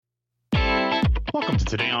Welcome to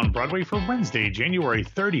Today on Broadway for Wednesday, January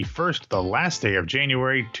 31st, the last day of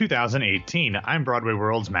January 2018. I'm Broadway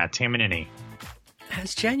World's Matt Tamanini.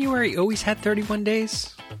 Has January always had 31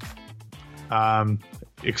 days?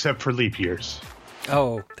 Except for leap years.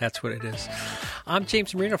 Oh, that's what it is. I'm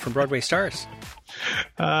James Marino from Broadway Stars.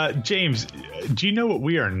 James, do you know what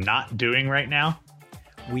we are not doing right now?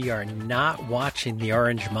 We are not watching The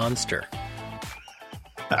Orange Monster.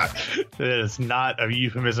 That is not a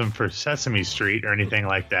euphemism for Sesame Street or anything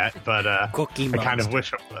like that, but Cookie I kind of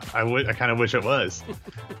Monster. wish I kind of wish it was.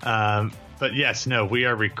 But yes, no, we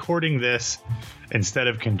are recording this instead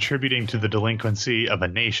of contributing to the delinquency of a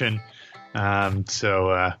nation.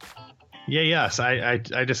 Yes, I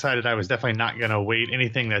decided I was definitely not going to wait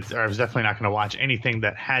I was definitely not going to watch anything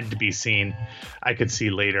that had to be seen. I could see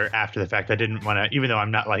later after the fact. I didn't want to, even though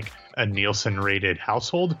I'm not like a Nielsen rated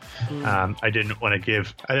household. I didn't want to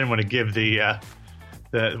give the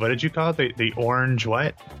what did you call it? The orange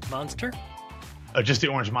what? Monster? Oh, just the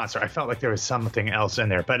Orange Monster. I felt like there was something else in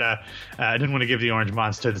there, but I didn't want to give the Orange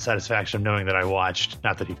Monster the satisfaction of knowing that I watched.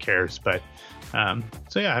 Not that he cares, but I'm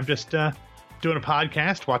just doing a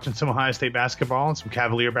podcast, watching some Ohio State basketball and some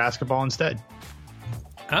Cavalier basketball instead.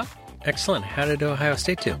 Oh, excellent. How did Ohio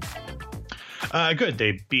State do? Good.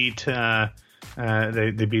 They beat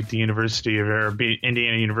they beat beat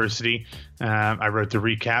Indiana University. I wrote the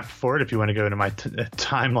recap for it. If you want to go to my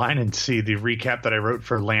timeline and see the recap that I wrote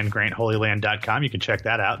for landgrantholyland.com, you can check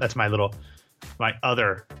that out. That's my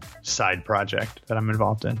other side project that I'm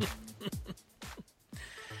involved in.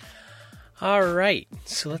 All right,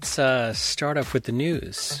 so let's start off with the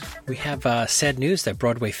news. We have sad news that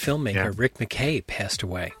Broadway filmmaker Rick McKay passed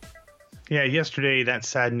away. Yeah, yesterday that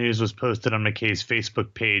sad news was posted on McKay's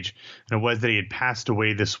Facebook page, and it was that he had passed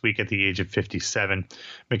away this week at the age of 57.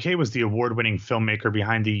 McKay was the award-winning filmmaker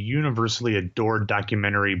behind the universally adored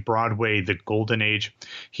documentary Broadway, The Golden Age.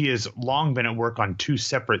 He has long been at work on two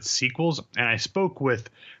separate sequels, and I spoke with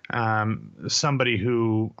somebody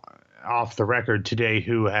who, off the record today,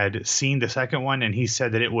 who had seen the second one, and he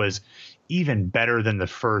said that it was even better than the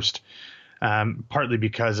first. Partly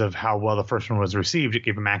because of how well the first one was received. It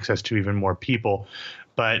gave him access to even more people.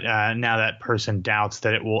 But now that person doubts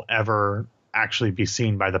that it will ever actually be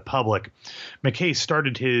seen by the public. McKay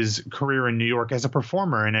started his career in New York as a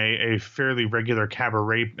performer and a fairly regular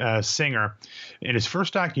cabaret singer. And his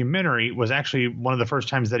first documentary was actually one of the first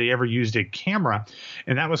times that he ever used a camera,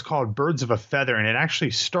 and that was called Birds of a Feather. And it actually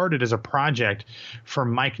started as a project for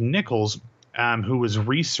Mike Nichols, who was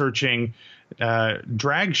researching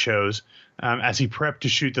drag shows as he prepped to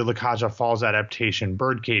shoot the La Caja Falls adaptation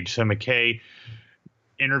Birdcage. So McKay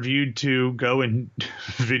interviewed to go and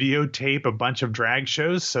videotape a bunch of drag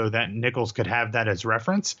shows so that Nichols could have that as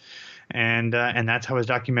reference. And that's how his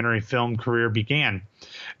documentary film career began.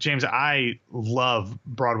 James, I love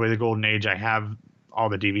Broadway, The Golden Age. I have all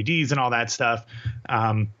the DVDs and all that stuff.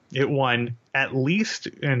 It won at least,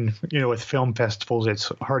 and with film festivals,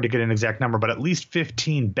 it's hard to get an exact number, but at least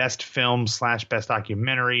 15 best film / best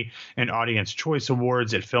documentary and audience choice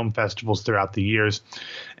awards at film festivals throughout the years.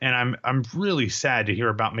 And I'm really sad to hear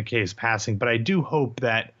about McKay's passing, but I do hope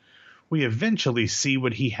that we eventually see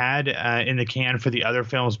what he had in the can for the other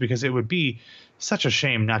films, because it would be such a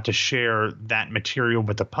shame not to share that material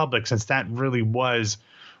with the public, since that really was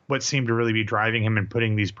what seemed to really be driving him and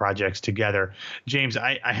putting these projects together. James,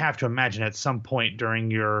 I have to imagine at some point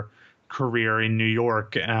during your career in New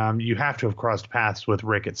York, you have to have crossed paths with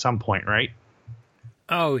Rick at some point, right?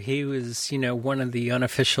 Oh, he was, one of the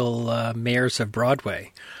unofficial mayors of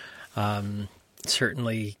Broadway.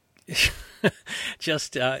 Certainly,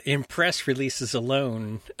 just in press releases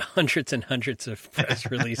alone, hundreds and hundreds of press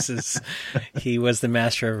releases. He was the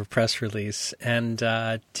master of a press release, and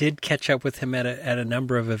did catch up with him at a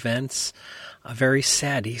number of events. Very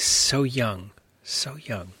sad. He's so young, so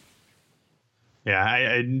young.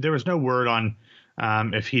 Yeah, there was no word on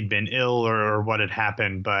if he'd been ill or what had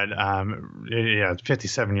happened, but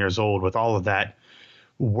 57 years old with all of that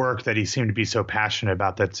work that he seemed to be so passionate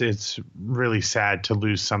about. It's really sad to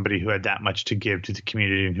lose somebody who had that much to give to the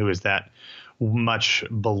community and who is that much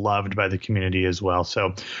beloved by the community as well.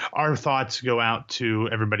 So our thoughts go out to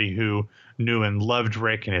everybody who knew and loved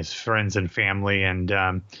Rick and his friends and family, and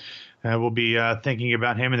we'll be thinking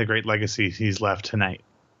about him and the great legacy he's left tonight.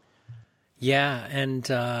 Yeah,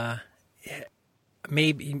 and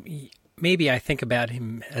maybe I think about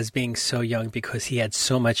him as being so young because he had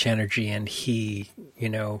so much energy, and he,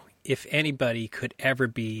 if anybody could ever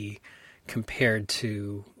be compared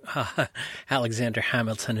to Alexander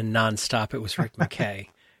Hamilton in Nonstop, it was Rick McKay.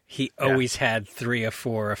 He always had 3 or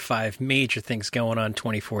 4 or 5 major things going on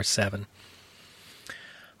 24/7.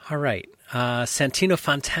 All right. Santino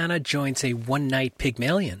Fontana joins a one-night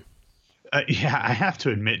Pygmalion. Yeah, I have to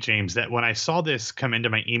admit, James, that when I saw this come into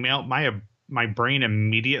my email, my brain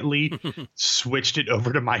immediately switched it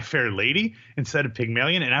over to My Fair Lady instead of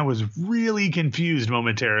Pygmalion, and I was really confused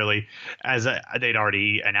momentarily as they'd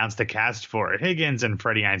already announced the cast for Higgins and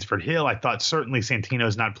Freddie Einsford Hill. I thought certainly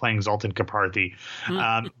Santino's not playing Zoltan Kaparthi,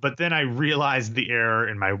 but then I realized the error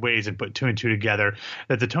in my ways and put two and two together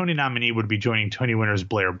that the Tony nominee would be joining Tony winners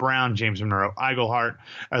Blair Brown, James Monroe Iglehart,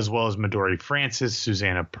 as well as Midori Francis,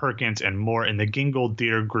 Susanna Perkins, and more in the Gingold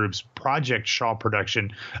Theater Group's Project Shaw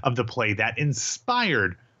production of the play that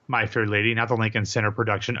inspired My Fair Lady, not the Lincoln Center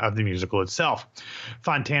production of the musical itself.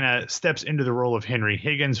 Fontana steps into the role of Henry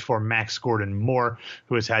Higgins for Max Gordon Moore,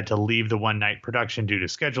 who has had to leave the one-night production due to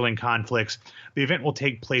scheduling conflicts. The event will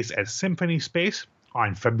take place at Symphony Space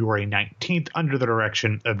on February 19th under the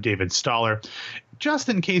direction of David Stoller. Just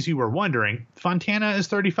in case you were wondering, Fontana is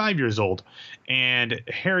 35 years old, and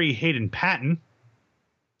Harry Hayden Patton,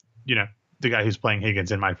 the guy who's playing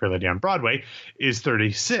Higgins in My Fair Lady on Broadway, is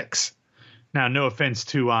 36. Now, no offense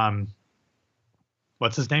to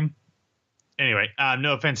what's his name? Anyway,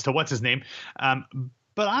 no offense to what's his name,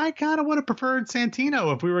 but I kind of would have preferred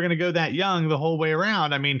Santino if we were going to go that young the whole way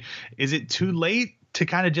around. I mean, is it too late to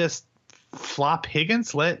kind of just flop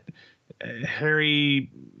Higgins? Let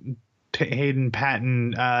Harry Hayden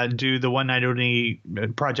Patton do the one night only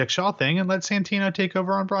Project Shaw thing, and let Santino take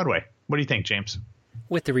over on Broadway. What do you think, James?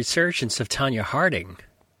 With the resurgence of Tanya Harding,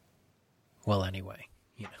 well, anyway.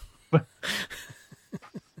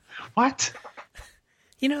 What?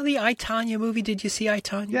 The I, Tonya movie? Did you see I,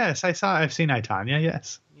 Tonya? Yes, I've seen I, Tonya,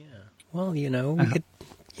 yes. Yeah. Well, we could,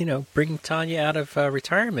 bring Tanya out of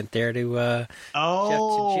retirement there to. No.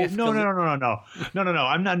 I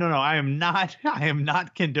am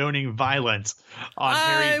not condoning violence on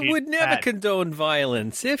Harry. I would never condone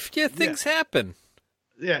violence if things happen.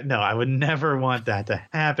 Yeah, no, I would never want that to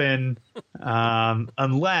happen,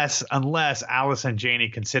 unless Alice and Janie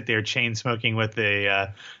can sit there chain smoking with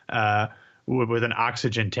with an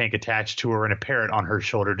oxygen tank attached to her and a parrot on her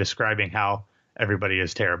shoulder, describing how everybody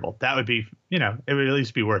is terrible. That would be, it would at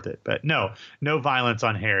least be worth it. But no violence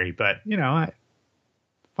on Harry. But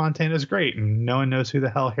Fontana's great, and no one knows who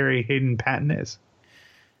the hell Harry Hayden Patton is.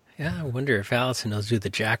 Yeah, I wonder if Allison knows who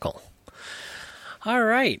the Jackal. All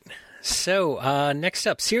right. So, next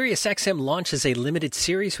up, SiriusXM launches a limited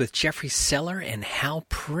series with Jeffrey Seller and Hal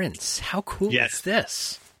Prince. How cool is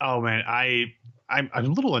this? Oh, man, I'm a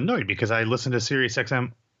little annoyed because I listen to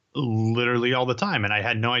SiriusXM literally all the time, and I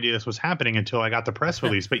had no idea this was happening until I got the press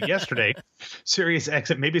release. But yesterday,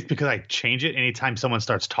 SiriusXM, maybe it's because I change it anytime someone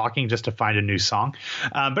starts talking just to find a new song.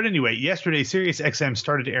 But anyway, yesterday, SiriusXM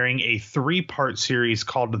started airing a 3-part series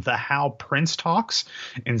called The Hal Prince Talks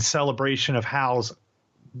in celebration of Hal's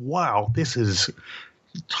this is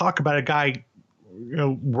talk about a guy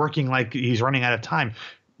working like he's running out of time.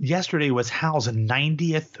 Yesterday was Hal's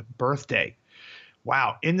 90th birthday.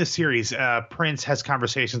 Wow. In the series, Prince has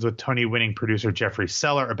conversations with Tony-winning producer Jeffrey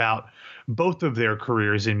Seller about both of their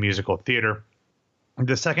careers in musical theater.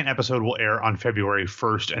 The second episode will air on February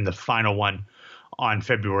 1st and the final one on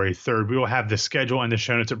February 3rd. We will have the schedule and the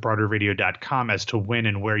show notes at BroadwayRadio.com as to when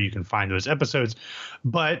and where you can find those episodes.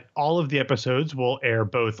 But all of the episodes will air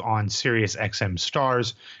both on SiriusXM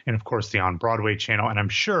Stars and, of course, the On Broadway channel. And I'm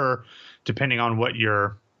sure, depending on what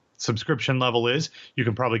your subscription level is, you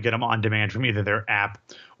can probably get them on demand from either their app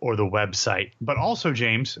or the website. But also,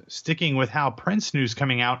 James, sticking with Hal Prince news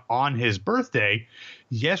coming out on his birthday,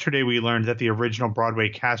 yesterday we learned that the original Broadway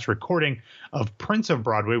cast recording of Prince of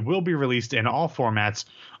Broadway will be released in all formats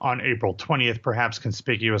on April 20th, perhaps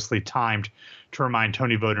conspicuously timed to remind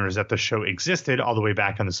Tony voters that the show existed all the way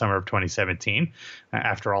back in the summer of 2017,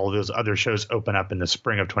 after all of those other shows open up in the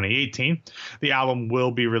spring of 2018. The album will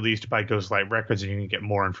be released by Ghostlight Records, and you can get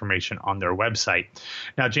more information on their website.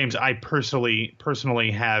 Now, James, I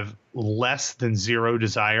personally have less than zero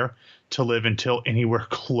desire to live until anywhere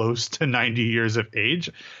close to 90 years of age.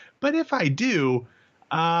 But if I do,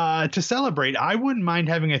 to celebrate, I wouldn't mind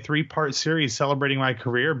having a 3-part series celebrating my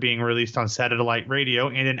career being released on satellite radio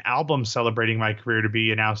and an album celebrating my career to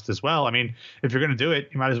be announced as well. I mean, if you're going to do it,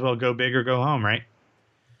 you might as well go big or go home, right?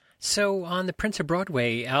 So on the Prince of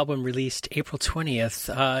Broadway album released April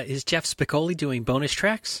 20th, is Jeff Spicoli doing bonus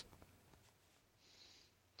tracks?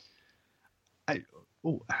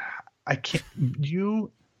 I can't. You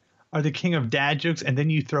are the king of dad jokes, and then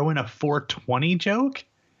you throw in a 420 joke?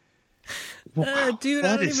 Dude,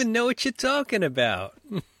 I don't even know what you're talking about.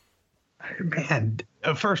 Man,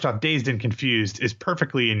 first off, Dazed and Confused is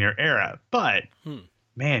perfectly in your era, but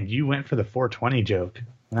man, you went for the 420 joke.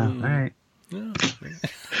 Well, all right. Oh,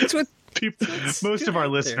 that's what People, most of our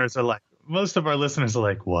listeners are like,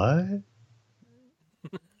 what?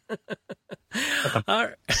 All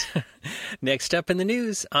right. Next up in the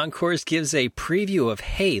news, Encores gives a preview of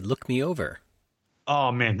Hey, Look Me Over.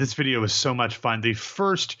 Oh, man, this video was so much fun. The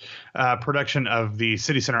first production of the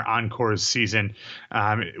City Center Encores season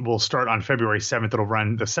will start on February 7th. It'll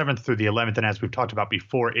run the 7th through the 11th. And as we've talked about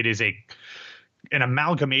before, it is an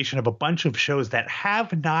amalgamation of a bunch of shows that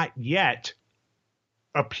have not yet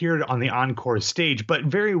appeared on the Encore stage, but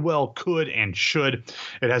very well could and should.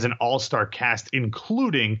 It has an all-star cast,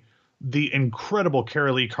 including the incredible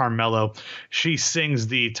Carolee Carmello. She sings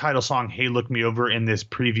the title song, Hey, Look Me Over, in this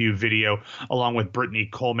preview video, along with Brittany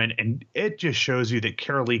Coleman, and it just shows you that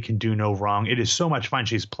Carolee can do no wrong. It is so much fun.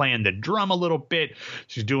 She's playing the drum a little bit.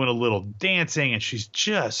 She's doing a little dancing, and she's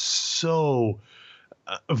just so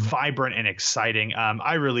vibrant and exciting.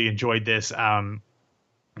 I really enjoyed this.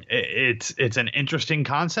 It's an interesting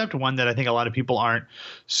concept, one that I think a lot of people aren't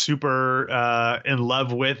super in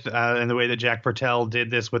love with in the way that Jack Bartel did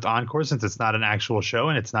this with Encore, since it's not an actual show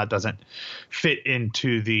and doesn't fit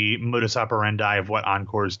into the modus operandi of what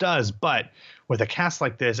Encores does. But with a cast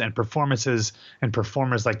like this and performances and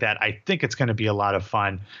performers like that, I think it's going to be a lot of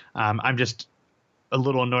fun. I'm just a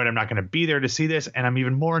little annoyed I'm not going to be there to see this, and I'm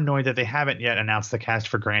even more annoyed that they haven't yet announced the cast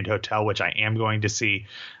for Grand Hotel, which I am going to see.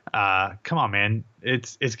 Come on, man.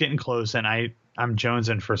 It's getting close, and I'm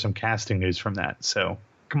jonesing for some casting news from that. So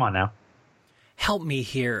come on now. Help me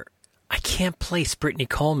here. I can't place Brittany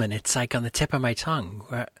Coleman. It's like on the tip of my tongue.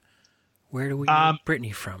 Where do we know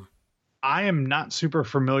Brittany from? I am not super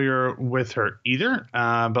familiar with her either,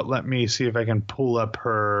 but let me see if I can pull up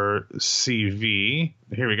her CV.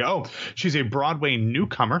 Here we go. She's a Broadway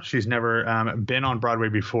newcomer. She's never been on Broadway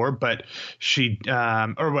before, but she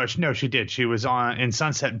did. She was in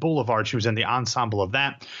Sunset Boulevard. She was in the ensemble of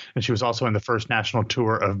that, and she was also in the first national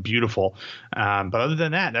tour of Beautiful. But other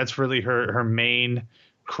than that, that's really her main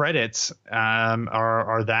credits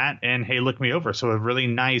are that and Hey, Look Me Over. So a really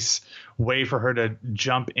nice way for her to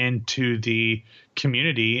jump into the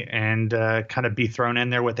community and kind of be thrown in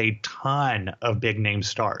there with a ton of big name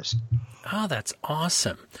stars. Oh, that's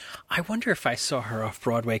awesome. I wonder if I saw her off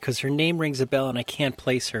Broadway, because her name rings a bell and I can't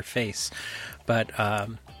place her face. But,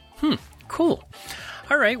 cool.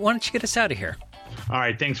 All right, why don't you get us out of here? All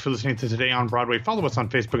right, thanks for listening to Today on Broadway. Follow us on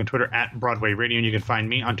Facebook and Twitter at Broadway Radio, and you can find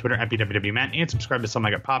me on Twitter at BWWMatt, and subscribe to Some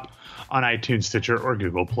Like It Pop on iTunes, Stitcher, or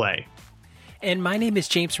Google Play. And my name is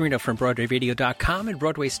James Marino from BroadwayRadio.com and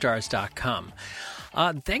BroadwayStars.com.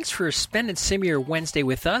 Thanks for spending some of your Wednesday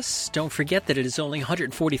with us. Don't forget that it is only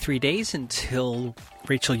 143 days until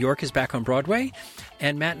Rachel York is back on Broadway,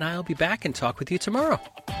 and Matt and I will be back and talk with you tomorrow.